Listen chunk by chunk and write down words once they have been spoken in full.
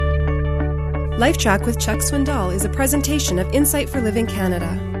LifeTrac with Chuck Swindoll is a presentation of Insight for Living Canada.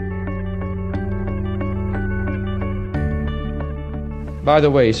 By the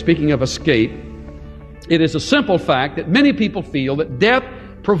way, speaking of escape, it is a simple fact that many people feel that death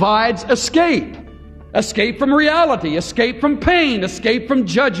provides escape. Escape from reality, escape from pain, escape from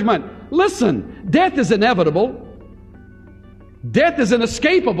judgment. Listen, death is inevitable. Death is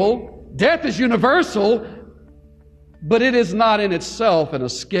inescapable. Death is universal. But it is not in itself an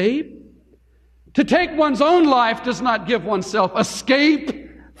escape. To take one's own life does not give oneself escape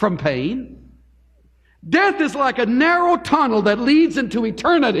from pain. Death is like a narrow tunnel that leads into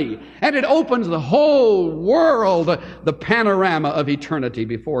eternity, and it opens the whole world, the panorama of eternity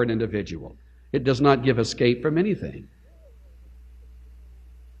before an individual. It does not give escape from anything.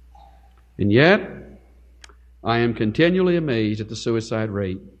 And yet, I am continually amazed at the suicide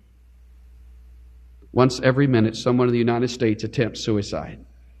rate. Once every minute, someone in the United States attempts suicide.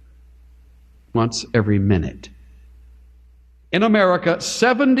 Once every minute. In America,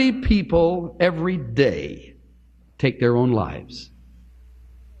 70 people every day take their own lives.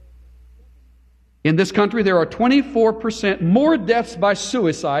 In this country, there are 24% more deaths by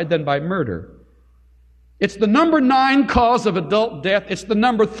suicide than by murder. It's the number 9 cause of adult death. It's the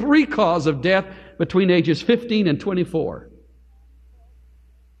number 3 cause of death between ages 15 and 24.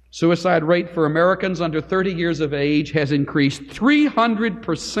 Suicide rate for Americans under 30 years of age has increased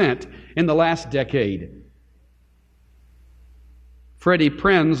 300% in the last decade. Freddie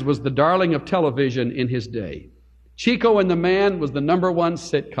Prinze was the darling of television in his day. Chico and the Man was the number 1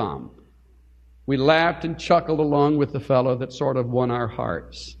 sitcom. We laughed and chuckled along with the fellow that sort of won our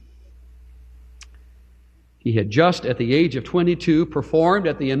hearts. He had just, at the age of 22, performed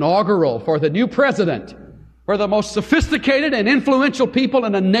at the inaugural for the new president, where the most sophisticated and influential people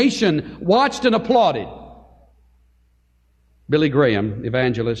in a nation watched and applauded. Billy Graham,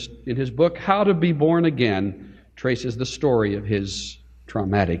 evangelist, in his book, How to Be Born Again, traces the story of his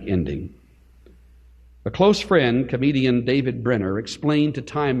traumatic ending. A close friend, comedian David Brenner, explained to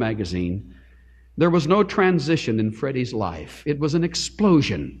Time magazine, there was no transition in Freddie's life. It was an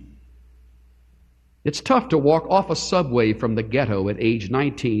explosion. It's tough to walk off a subway from the ghetto at age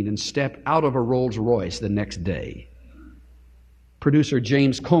 19 and step out of a Rolls Royce the next day. Producer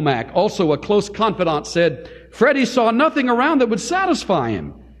James Comack, also a close confidant, said, Freddie saw nothing around that would satisfy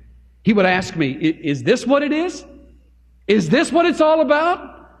him. He would ask me, is this what it is? Is this what it's all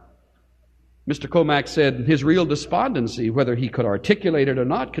about? Mr. Comack said his real despondency, whether he could articulate it or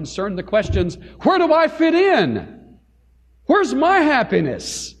not, concerned the questions, where do I fit in? Where's my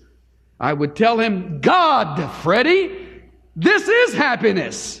happiness? I would tell him, God, Freddie, this is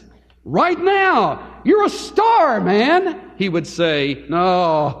happiness. Right now. You're a star, man. He would say,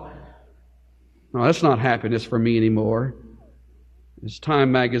 no, that's not happiness for me anymore. As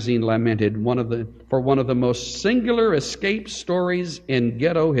Time magazine lamented, one of the most singular escape stories in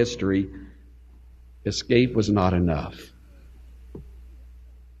ghetto history, escape was not enough.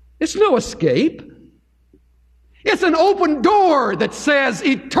 It's no escape. It's an open door that says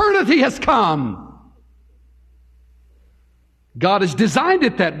eternity has come. God has designed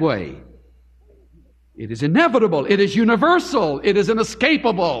it that way. It is inevitable. It is universal. It is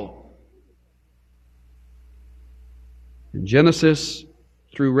inescapable. And Genesis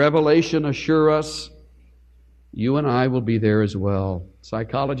through Revelation assure us you and I will be there as well.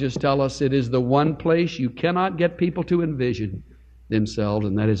 Psychologists tell us it is the one place you cannot get people to envision themselves,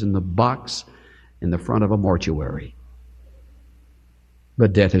 and that is in the box in the front of a mortuary.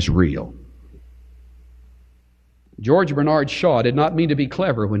 But death is real. George Bernard Shaw did not mean to be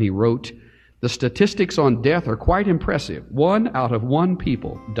clever when he wrote, the statistics on death are quite impressive. 1 out of 1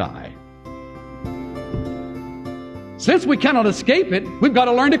 people die. Since we cannot escape it, we've got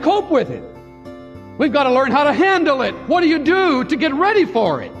to learn to cope with it. We've got to learn how to handle it. What do you do to get ready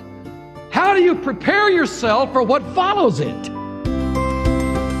for it? How do you prepare yourself for what follows it?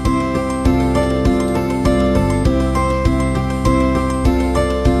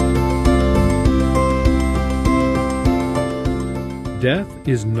 Death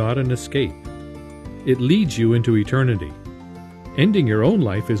is not an escape. It leads you into eternity. Ending your own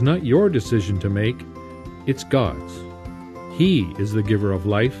life is not your decision to make, it's God's. He is the giver of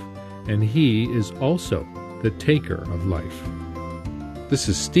life, and He is also the taker of life. This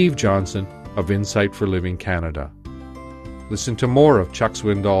is Steve Johnson of Insight for Living Canada. Listen to more of Chuck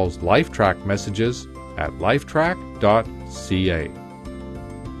Swindoll's LifeTrac messages at lifetrac.ca.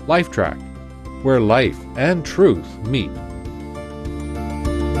 LifeTrac, where life and truth meet.